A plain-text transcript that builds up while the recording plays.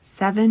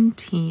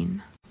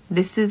17.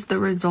 This is the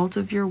result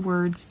of your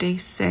words. Day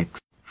 6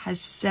 has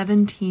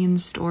 17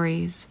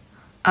 stories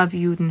of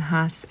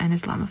Judenhass and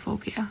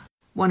Islamophobia.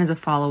 One is a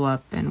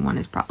follow-up and one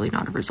is probably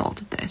not a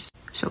result of this.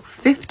 So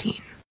 15.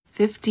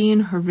 15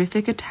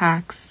 horrific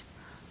attacks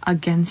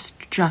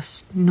against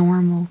just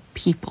normal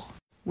people.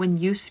 When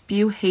you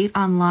spew hate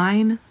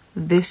online,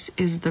 this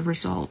is the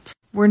result.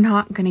 We're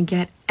not going to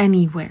get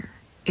anywhere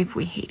if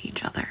we hate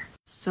each other.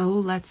 So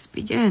let's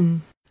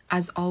begin.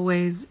 As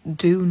always,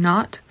 do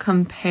not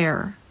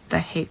compare the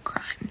hate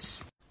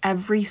crimes.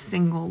 Every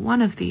single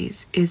one of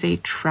these is a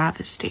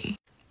travesty.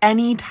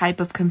 Any type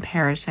of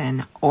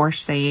comparison or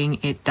saying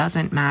it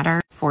doesn't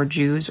matter for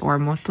Jews or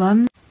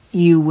Muslims,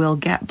 you will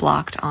get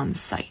blocked on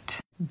sight.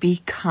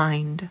 Be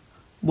kind.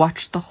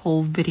 Watch the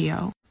whole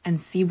video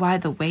and see why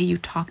the way you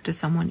talk to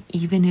someone,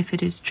 even if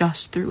it is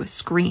just through a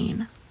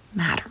screen,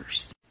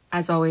 matters.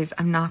 As always,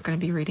 I'm not going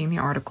to be reading the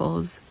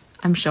articles.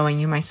 I'm showing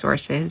you my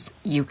sources.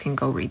 You can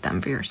go read them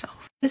for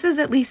yourself. This is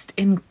at least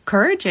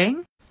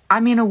encouraging.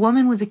 I mean, a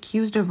woman was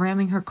accused of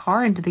ramming her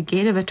car into the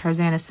gate of a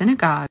Tarzana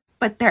synagogue,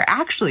 but they're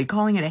actually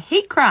calling it a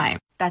hate crime.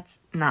 That's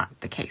not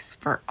the case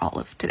for all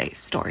of today's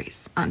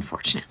stories,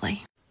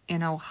 unfortunately.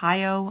 In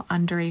Ohio,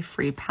 under a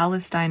Free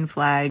Palestine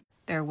flag,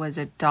 there was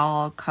a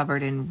doll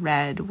covered in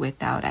red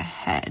without a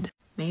head.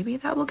 Maybe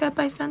that will get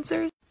by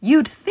censors?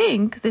 You'd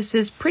think this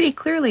is pretty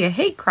clearly a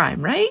hate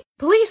crime, right?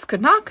 Police could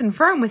not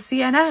confirm with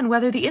CNN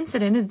whether the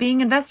incident is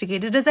being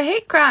investigated as a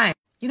hate crime.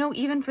 You know,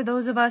 even for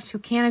those of us who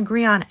can't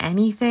agree on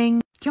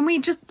anything, can we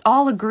just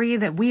all agree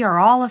that we are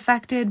all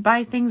affected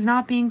by things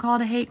not being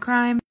called a hate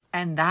crime?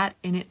 And that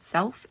in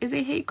itself is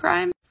a hate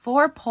crime?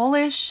 4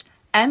 Polish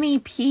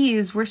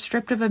MEPs were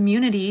stripped of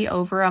immunity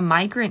over a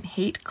migrant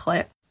hate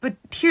clip. But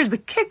here's the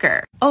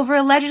kicker. Over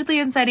allegedly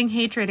inciting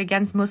hatred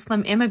against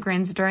Muslim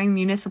immigrants during the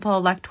municipal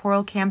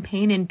electoral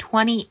campaign in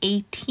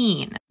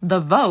 2018. The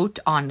vote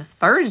on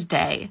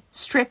Thursday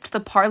stripped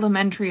the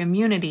parliamentary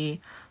immunity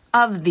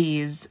of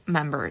these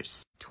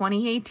members.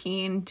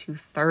 2018 to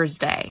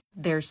Thursday.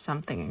 There's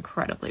something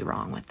incredibly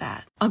wrong with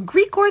that. A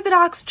Greek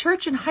Orthodox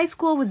church and high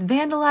school was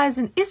vandalized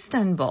in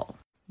Istanbul.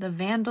 The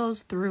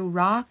vandals threw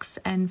rocks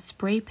and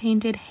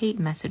spray-painted hate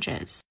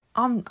messages.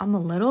 I'm a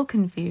little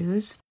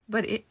confused,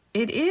 but it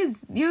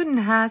is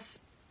Judenhass,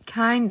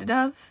 kind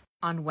of.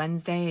 On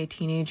Wednesday, a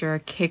teenager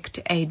kicked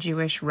a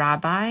Jewish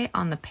rabbi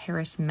on the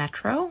Paris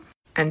metro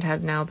and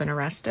has now been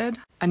arrested.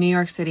 A New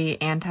York City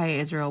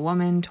anti-Israel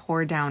woman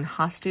tore down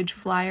hostage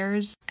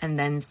flyers and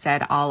then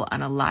said, "I'll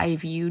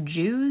unalive you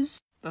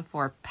Jews,"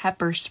 before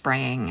pepper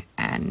spraying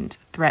and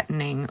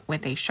threatening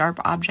with a sharp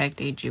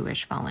object a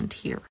Jewish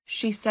volunteer.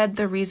 She said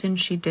the reason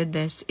she did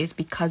this is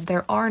because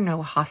there are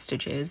no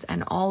hostages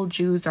and all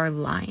Jews are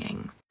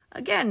lying.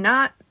 Again,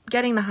 not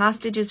getting the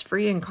hostages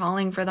free and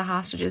calling for the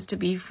hostages to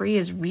be free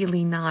is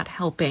really not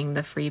helping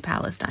the Free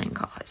Palestine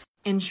cause.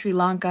 In Sri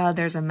Lanka,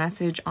 there's a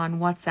message on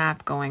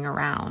WhatsApp going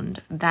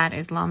around that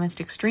Islamist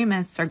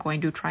extremists are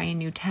going to try a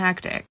new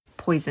tactic: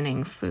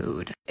 poisoning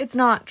food. It's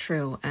not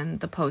true, and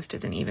the post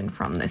isn't even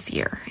from this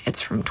year.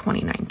 It's from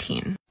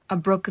 2019. A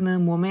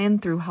Brooklyn woman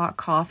threw hot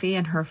coffee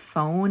and her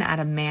phone at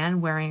a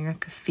man wearing a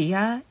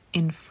keffiyeh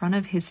in front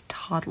of his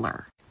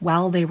toddler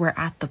while they were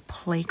at the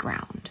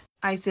playground.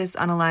 ISIS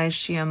unalived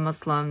Shia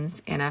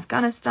Muslims in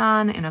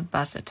Afghanistan in a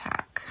bus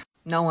attack.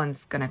 No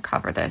one's gonna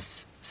cover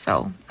this,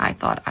 so I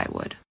thought I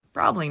would.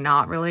 Probably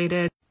not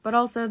related, but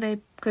also they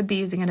could be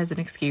using it as an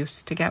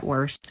excuse to get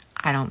worse.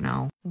 I don't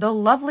know. The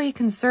lovely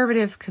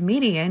conservative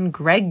comedian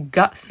Greg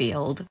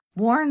Gutfeld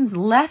warns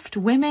left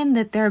women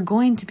that they're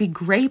going to be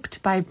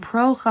graped by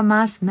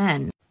pro-Hamas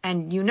men.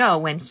 And you know,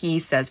 when he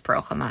says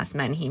pro-Hamas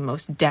men, he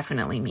most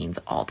definitely means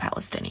all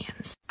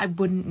Palestinians. I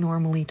wouldn't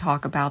normally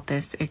talk about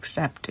this,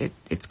 except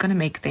it's going to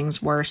make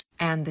things worse.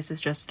 And this is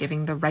just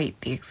giving the right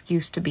the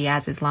excuse to be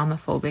as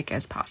Islamophobic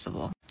as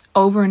possible.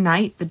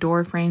 Overnight, the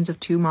door frames of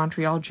 2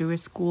 Montreal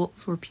Jewish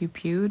schools were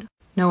pew-pewed.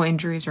 No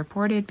injuries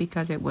reported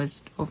because it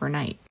was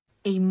overnight.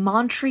 A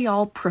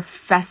Montreal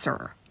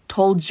professor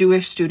told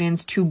Jewish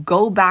students to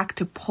go back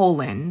to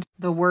Poland.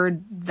 The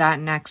word, that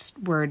next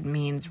word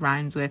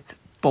rhymes with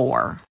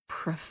bore.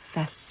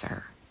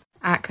 Professor.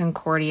 At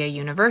Concordia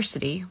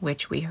University,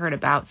 which we heard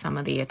about some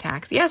of the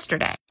attacks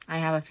yesterday. I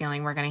have a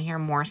feeling we're going to hear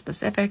more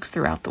specifics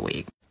throughout the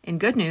week. In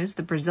good news,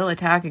 the Brazil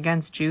attack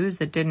against Jews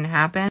that didn't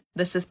happen,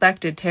 the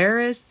suspected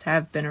terrorists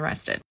have been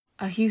arrested.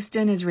 A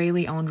Houston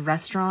Israeli-owned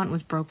restaurant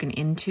was broken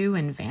into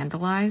and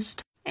vandalized.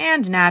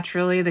 And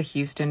naturally, the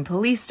Houston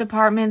Police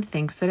Department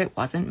thinks that it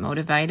wasn't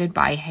motivated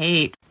by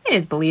hate. It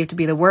is believed to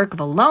be the work of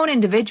a lone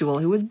individual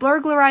who was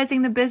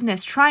burglarizing the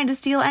business, trying to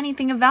steal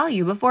anything of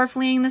value before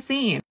fleeing the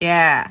scene.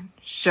 Yeah,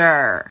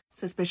 sure.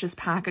 Suspicious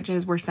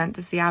packages were sent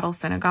to Seattle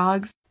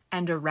synagogues,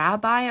 and a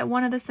rabbi at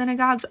one of the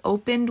synagogues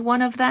opened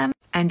one of them,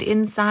 and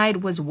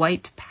inside was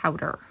white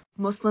powder.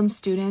 Muslim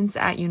students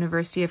at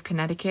University of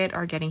Connecticut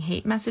are getting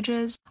hate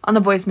messages on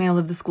the voicemail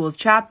of the school's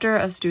chapter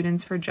of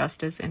Students for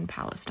Justice in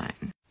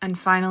Palestine. And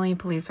finally,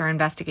 police are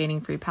investigating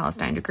Free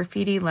Palestine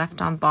graffiti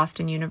left on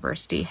Boston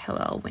University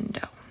Hillel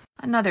window.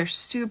 Another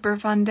super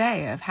fun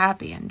day of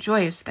happy and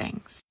joyous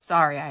things.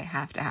 Sorry, I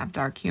have to have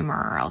dark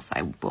humor or else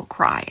I will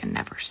cry and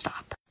never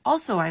stop.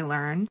 Also, I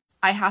learned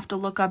I have to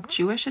look up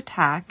Jewish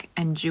attack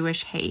and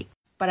Jewish hate,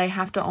 but I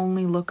have to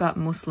only look up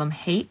Muslim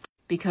hate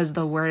because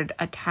the word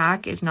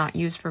attack is not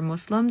used for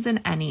Muslims in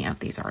any of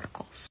these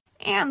articles.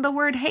 And the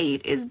word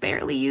hate is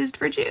barely used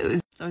for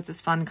Jews. So it's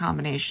this fun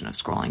combination of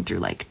scrolling through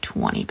like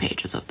 20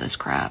 pages of this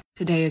crap.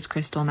 Today is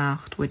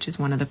Kristallnacht, which is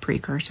one of the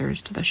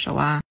precursors to the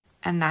Shoah.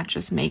 And that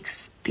just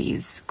makes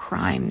these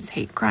crimes,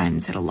 hate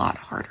crimes, hit a lot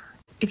harder.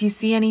 If you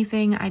see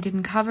anything I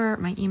didn't cover,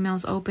 my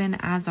email's open,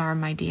 as are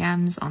my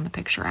DMs on the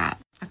Picture app.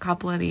 A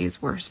couple of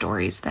these were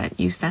stories that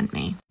you sent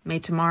me. May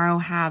tomorrow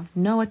have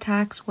no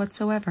attacks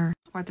whatsoever.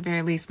 Or at the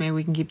very least, maybe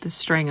we can keep the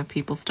string of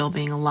people still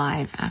being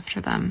alive after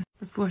them.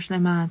 Refuah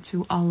shlema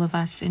to all of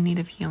us in need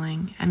of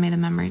healing, and may the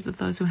memories of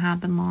those who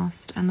have been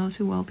lost and those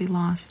who will be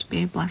lost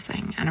be a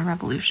blessing and a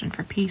revolution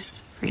for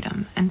peace,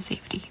 freedom, and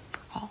safety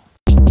for all.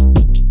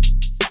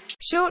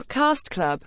 Shortcast Club